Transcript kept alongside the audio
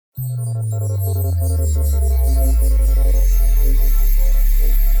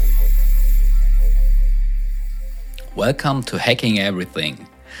Welcome to Hacking Everything,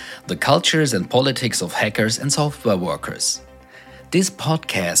 the cultures and politics of hackers and software workers. This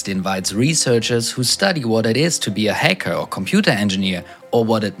podcast invites researchers who study what it is to be a hacker or computer engineer, or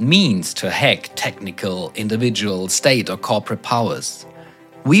what it means to hack technical, individual, state or corporate powers.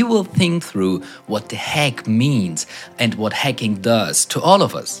 We will think through what the hack means and what hacking does to all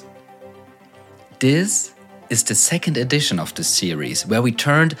of us. This is the second edition of this series, where we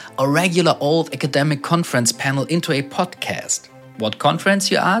turned a regular old academic conference panel into a podcast. What conference,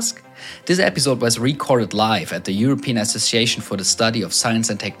 you ask? This episode was recorded live at the European Association for the Study of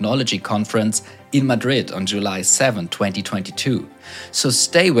Science and Technology conference in Madrid on July 7, 2022. So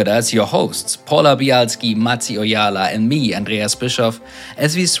stay with us, your hosts, Paula Bialski, Matzi Oyala, and me, Andreas Bischoff,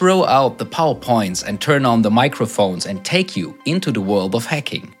 as we throw out the PowerPoints and turn on the microphones and take you into the world of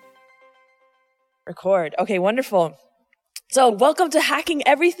hacking. Record. Okay, wonderful. So welcome to Hacking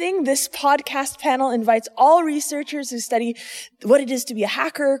Everything. This podcast panel invites all researchers who study what it is to be a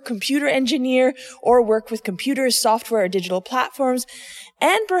hacker, computer engineer, or work with computers, software, or digital platforms,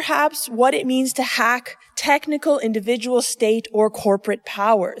 and perhaps what it means to hack technical, individual, state, or corporate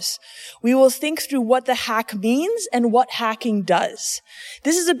powers. We will think through what the hack means and what hacking does.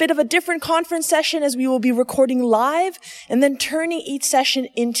 This is a bit of a different conference session, as we will be recording live and then turning each session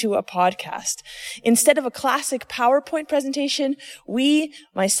into a podcast. Instead of a classic PowerPoint presentation, we,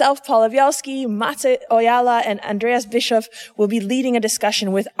 myself, Paula Bialski, Matze Oyala, and Andreas Bischoff will be leading a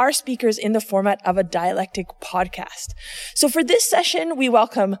discussion with our speakers in the format of a dialectic podcast. So for this session, we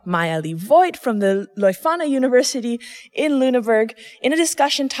welcome Maya-Lee Voigt from the Leuphana University in Lüneburg in a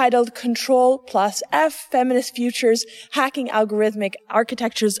discussion titled Control plus F, Feminist Futures, Hacking Algorithmic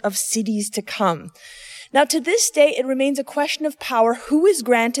Architectures of Cities to Come. Now, to this day, it remains a question of power who is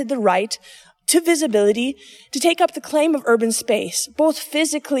granted the right to visibility to take up the claim of urban space, both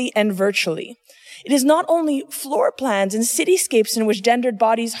physically and virtually. It is not only floor plans and cityscapes in which gendered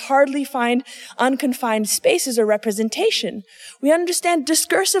bodies hardly find unconfined spaces or representation. We understand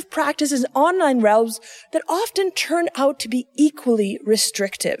discursive practices in online realms that often turn out to be equally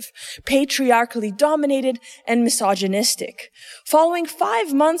restrictive, patriarchally dominated, and misogynistic. Following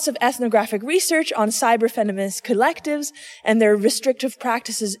 5 months of ethnographic research on cyber-feminist collectives and their restrictive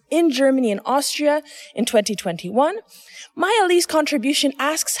practices in Germany and Austria in 2021, Maya-Lee's contribution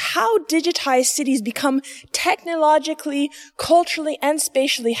asks how digitized cities become technologically, culturally, and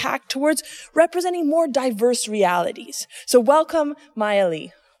spatially hacked towards representing more diverse realities. So welcome,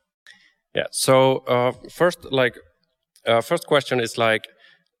 Maya-Lee. Yeah, so first question is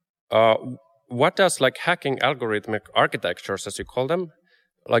what does hacking algorithmic architectures, as you call them,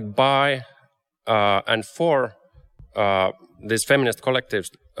 by and for these feminist collectives,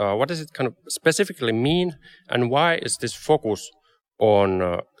 what does it kind of specifically mean, and why is this focus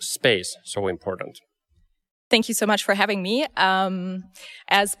on space so important? Thank you so much for having me.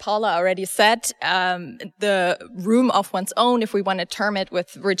 As Paula already said, the room of one's own, if we want to term it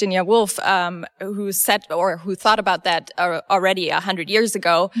with Virginia Woolf, who said or who thought about that already 100 years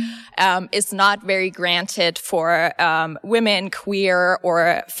ago, is not very granted for women, queer,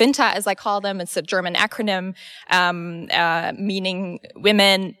 or FINTA, as I call them. It's a German acronym meaning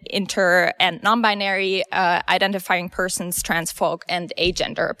women, inter, and non-binary identifying persons, trans folk, and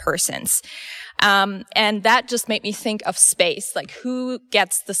agender persons. And that just made me think of space, who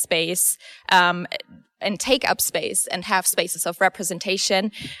gets the space, and take up space and have spaces of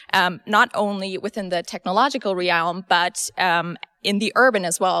representation, not only within the technological realm, but, in the urban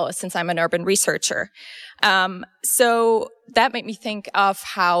as well, since I'm an urban researcher. So that made me think of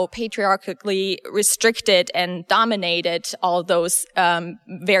how patriarchally restricted and dominated all those,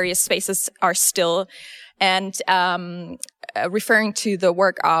 various spaces are still. And, referring to the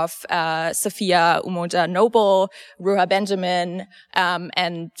work of Sophia Umoja Noble, Ruha Benjamin,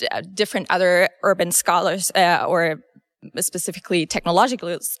 and different other urban scholars, or specifically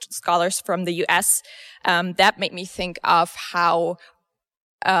technological scholars from the US, that made me think of how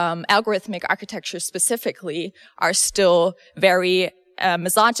algorithmic architectures specifically are still very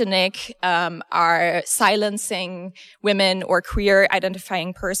misogynic, are silencing women or queer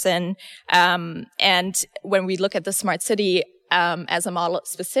identifying person. And when we look at the smart city as a model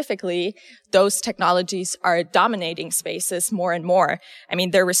specifically, those technologies are dominating spaces more and more. I mean,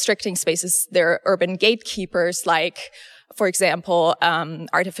 they're restricting spaces. They're urban gatekeepers, for example,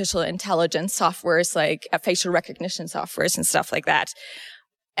 artificial intelligence softwares, facial recognition softwares and stuff like that.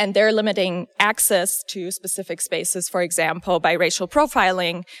 and they're limiting access to specific spaces, for example, by racial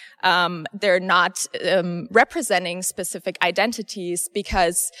profiling. They're not representing specific identities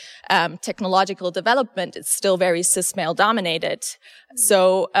because technological development is still very cis-male dominated.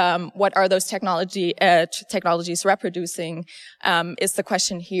 So what are those technologies reproducing is the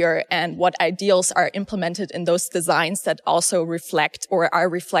question here, and what ideals are implemented in those designs that also reflect or are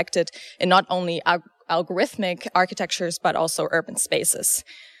reflected in not only algorithmic architectures, but also urban spaces.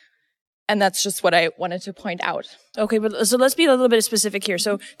 And that's just what I wanted to point out. Okay, but so let's be a little bit specific here.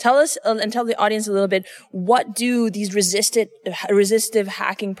 So tell us and tell the audience a little bit, what do these resistive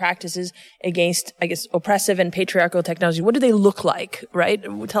hacking practices against, I guess, oppressive and patriarchal technology, what do they look like, right?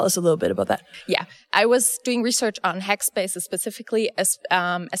 Tell us a little bit about that. Yeah, I was doing research on hack spaces specifically,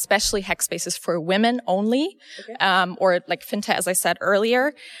 especially hack spaces for women only, or like Finta, as I said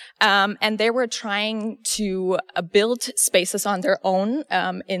earlier. And they were trying to build spaces on their own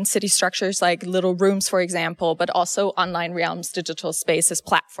in city structures like little rooms, for example, but also online realms, digital spaces,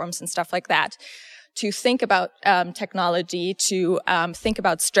 platforms, and stuff like that, to think about technology, to think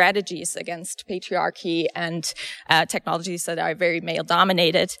about strategies against patriarchy and technologies that are very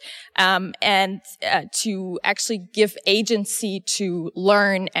male-dominated, and to actually give agency to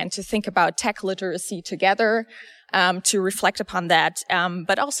learn and to think about tech literacy together, to reflect upon that,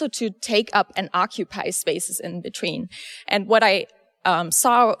 but also to take up and occupy spaces in between. And what I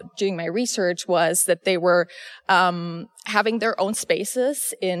saw during my research was that they were having their own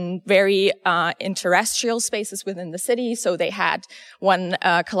spaces in very terrestrial spaces within the city. So they had one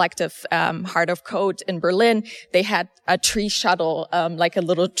collective, Heart of Code in Berlin. They had a tree shuttle, like a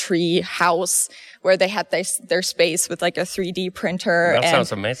little tree house, where they had their space with like a 3D printer. That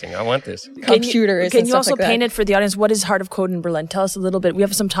sounds amazing. I want this. Computers. Can you also paint it for the audience? What is Heart of Code in Berlin? Tell us a little bit. We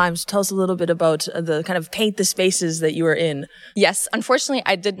have some time. So tell us a little bit about the kind of paint the spaces that you were in. Yes. Unfortunately,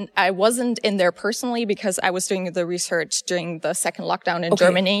 I wasn't in there personally because I was doing the research during the second lockdown in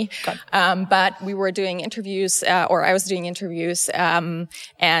Germany. But we were doing interviews, or I was doing interviews, and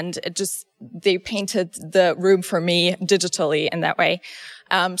they painted the room for me digitally in that way.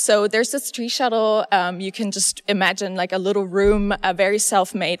 So there's this tree shuttle. You can just imagine like a little room, very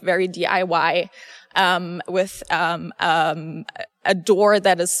self-made, very DIY, with a door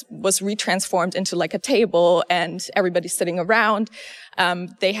that was retransformed into like a table, and everybody's sitting around.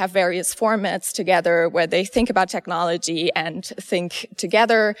 They have various formats together where they think about technology and think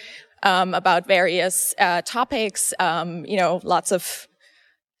together about various topics. Lots of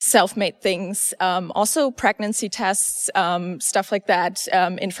self-made things, also pregnancy tests, stuff like that,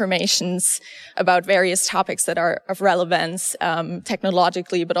 informations about various topics that are of relevance,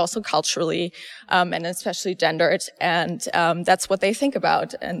 technologically, but also culturally, and especially gendered. And, that's what they think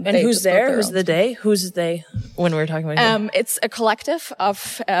about. And who's there? Who's the they? Who's they when we're talking about it's a collective of,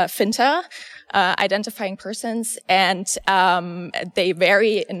 Finta, identifying persons, and, they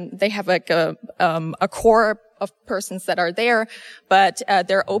vary, and they have like a core of persons that are there, but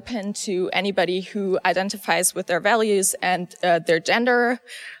they're open to anybody who identifies with their values and their gender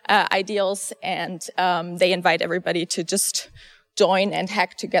ideals, and they invite everybody to just join and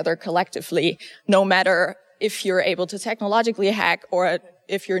hack together collectively, no matter if you're able to technologically hack or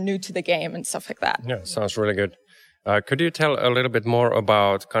if you're new to the game and stuff like that. Yeah, sounds really good. Could you tell a little bit more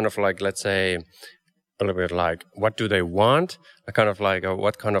about kind of like, let's say, a little bit like, what do they want? Kind of like,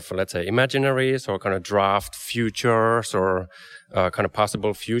 what kind of, let's say, imaginaries or kind of draft futures or kind of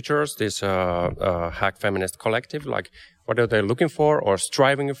possible futures, this Hack Feminist Collective, like, what are they looking for or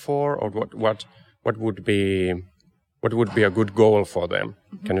striving for, or what would be a good goal for them?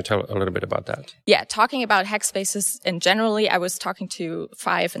 Can you tell a little bit about that? Yeah, talking about hack spaces in generally, I was talking to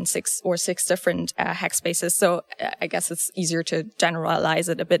 5 and 6 different hack spaces. So I guess it's easier to generalize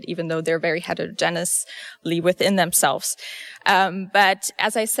it a bit, even though they're very heterogeneously within themselves. But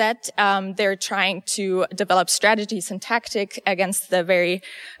as I said, they're trying to develop strategies and tactics against the very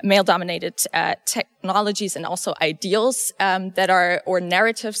male-dominated technologies and also ideals or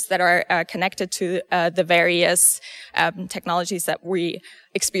narratives that are connected to the various technologies that we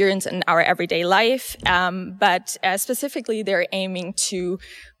experience in our everyday life. But specifically, they're aiming to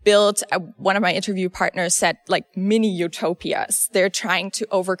build, one of my interview partners said, like mini utopias. They're trying to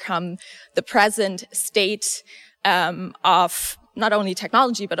overcome the present state of not only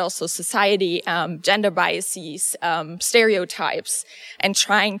technology, but also society, gender biases, stereotypes, and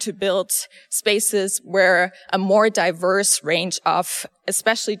trying to build spaces where a more diverse range of,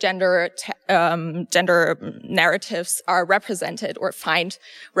 especially gender narratives are represented or find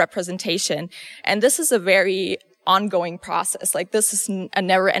representation. And this is a very ongoing process. Like this is a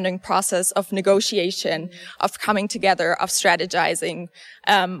never-ending process of negotiation, of coming together, of strategizing,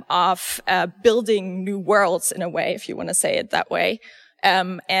 of building new worlds in a way, if you want to say it that way.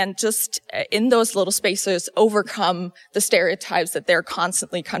 And just in those little spaces overcome the stereotypes that they're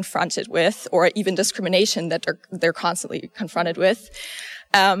constantly confronted with, or even discrimination that they're constantly confronted with.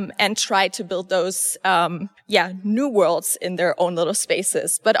 And try to build those, new worlds in their own little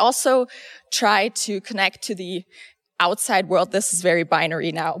spaces, but also try to connect to the outside world. This is very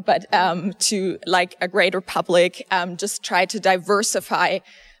binary now, but, to like a greater public, just try to diversify,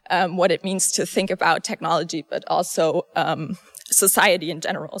 what it means to think about technology, but also, society in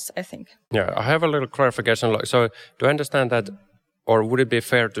general, I think. Yeah, I have a little clarification. So do I understand that, or would it be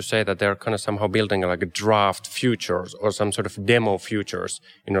fair to say that they're kind of somehow building like a draft futures or some sort of demo futures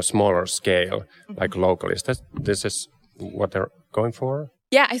in a smaller scale, like locally? This is what they're going for?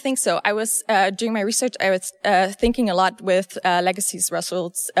 Yeah, I think so. I was, doing my research, I was, thinking a lot with, Legacy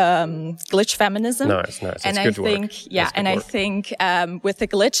Russell's, glitch feminism. Nice. And I think, I think, with the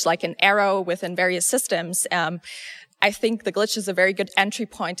glitch, like an arrow within various systems, I think the glitch is a very good entry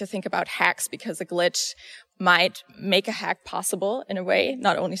point to think about hacks, because a glitch might make a hack possible in a way,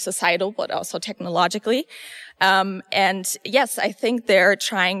 not only societal, but also technologically. And yes, I think they're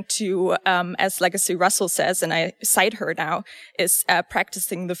trying to, as Legacy Russell says, and I cite her now, is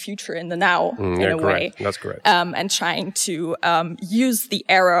practicing the future in the now in a way. That's correct. And trying to use the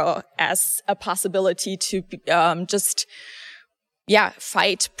arrow as a possibility to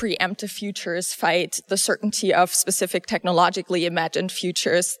fight preemptive futures, fight the certainty of specific technologically imagined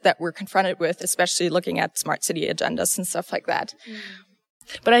futures that we're confronted with, especially looking at smart city agendas and stuff like that.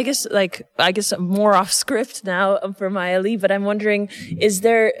 But I guess more off script now for Maya Lee, but I'm wondering, is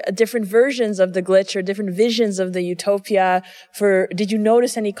there different versions of the glitch or different visions of the utopia did you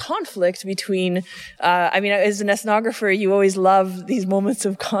notice any conflict between, as an ethnographer, you always love these moments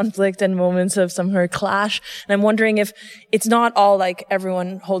of conflict and moments of some sort of clash. And I'm wondering if it's not all like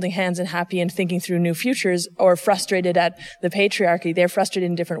everyone holding hands and happy and thinking through new futures or frustrated at the patriarchy. They're frustrated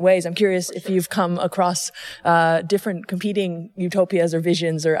in different ways. I'm curious if you've come across, different competing utopias or visions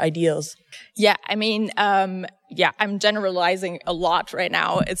or ideals. Yeah, I'm generalizing a lot right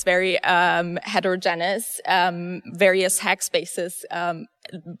now. It's very heterogeneous. Various hack spaces,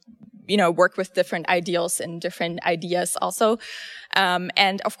 work with different ideals and different ideas also.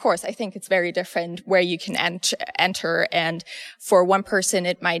 And of course, I think it's very different where you can enter. And for one person,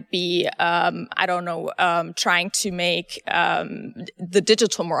 it might be, trying to make, the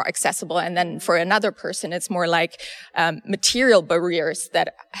digital more accessible. And then for another person, it's more like, material barriers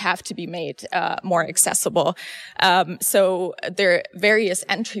that have to be made, more accessible. So there are various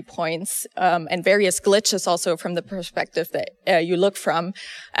entry points, and various glitches also from the perspective that, you look from,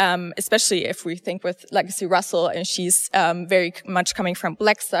 especially if we think with Legacy Russell, and she's, very much coming from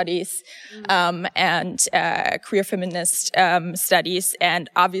Black studies, and, queer feminist, studies. And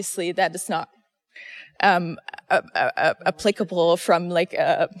obviously that is not, applicable from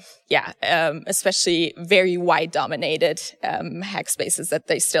especially very white dominated, hack spaces that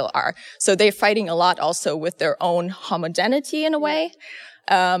they still are. So they're fighting a lot also with their own homogeneity in a way,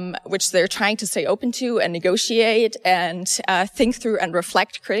 which they're trying to stay open to and negotiate and, think through and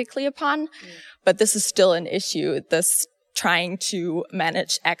reflect critically upon. But this is still an issue. This trying to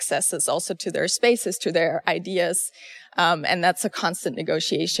manage accesses also to their spaces, to their ideas. And that's a constant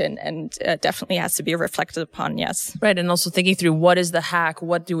negotiation and definitely has to be reflected upon, yes. Right, and also thinking through what is the hack,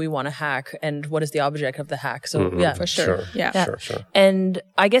 what do we want to hack, and what is the object of the hack. So, for sure. Sure. And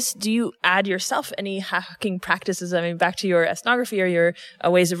I guess, do you add yourself any hacking practices? I mean, back to your ethnography or your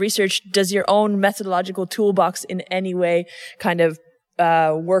ways of research, does your own methodological toolbox in any way kind of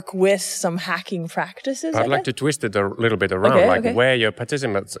work with some hacking practices? I'd like to twist it a little bit around, where your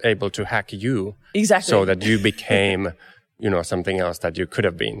participants able to hack you, exactly, so that you became, something else that you could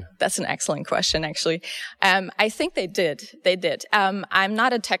have been. That's an excellent question, actually. I think they did. I'm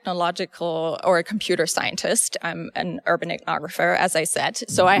not a technological or a computer scientist. I'm an urban ethnographer, as I said.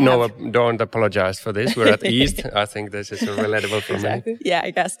 So don't apologize for this. We're at East. I think this is relatable for me. Yeah,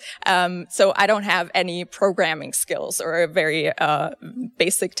 I guess. So I don't have any programming skills or very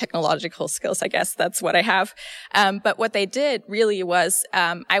basic technological skills. I guess that's what I have. But what they did really was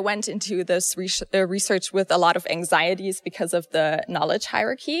I went into this research with a lot of anxieties because of the knowledge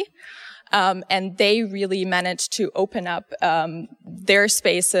hierarchy. And they really managed to open up, their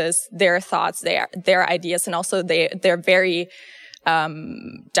spaces, their thoughts, their ideas, and also their very,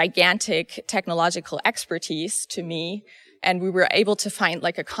 gigantic technological expertise to me And we were able to find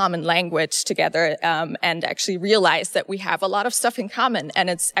like a common language together, and actually realize that we have a lot of stuff in common. And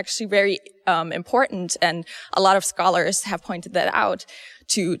it's actually very important. And a lot of scholars have pointed that out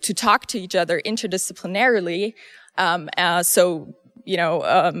to talk to each other interdisciplinarily.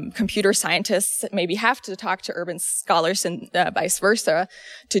 Computer scientists maybe have to talk to urban scholars and vice versa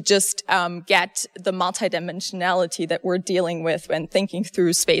to just get the multidimensionality that we're dealing with when thinking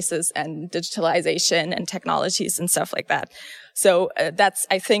through spaces and digitalization and technologies and stuff like that. So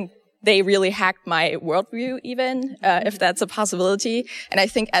I think they really hacked my worldview even, if that's a possibility. And I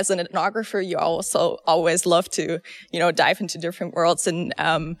think as an ethnographer, you also always love to, dive into different worlds and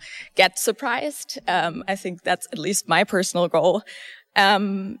get surprised. I think that's at least my personal goal.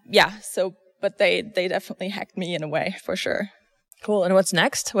 But they definitely hacked me in a way, for sure. Cool. And what's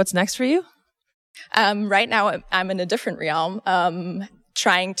next? What's next for you? Right now I'm in a different realm.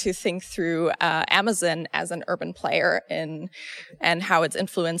 Trying to think through Amazon as an urban player and how it's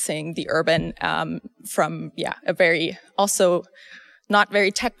influencing the urban from a very also not very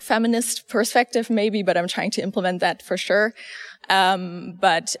tech feminist perspective maybe, but I'm trying to implement that for sure.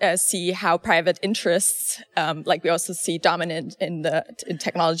 But see how private interests, like we also see dominant in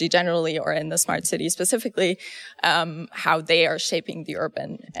technology generally or in the smart city specifically, how they are shaping the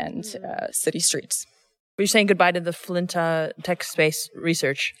urban and city streets. Were you saying goodbye to the Flint tech space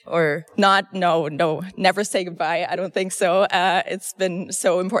research or? No, never say goodbye. I don't think so. It's been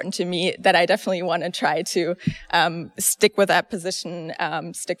so important to me that I definitely want to try to stick with that position,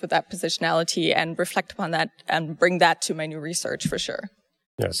 stick with that positionality and reflect upon that and bring that to my new research for sure.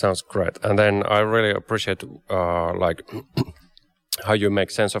 Yeah, sounds great. And then I really appreciate how you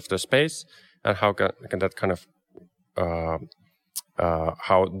make sense of the space and how can that kind of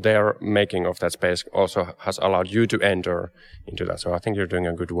how their making of that space also has allowed you to enter into that. So I think you're doing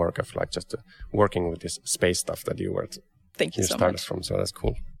a good work of just working with this space stuff that you were. Thank you so started much. From. So that's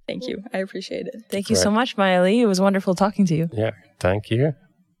cool. Thank you. I appreciate it. Thank you so much, Maija-Lee. It was wonderful talking to you. Yeah, thank you.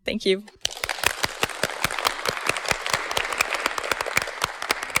 Thank you.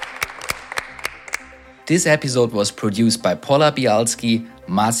 This episode was produced by Paula Bialski,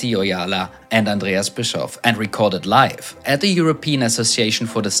 Masi Oyala, and Andreas Bischoff and recorded live at the European Association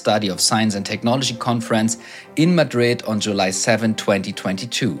for the Study of Science and Technology conference in Madrid on July 7,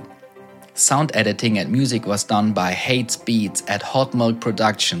 2022. Sound editing and music was done by Hates Beats at Hot Milk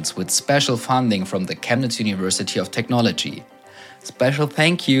Productions with special funding from the Chemnitz University of Technology. Special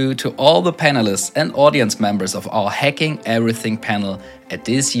thank you to all the panelists and audience members of our Hacking Everything panel at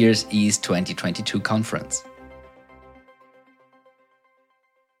this year's EAST 2022 conference.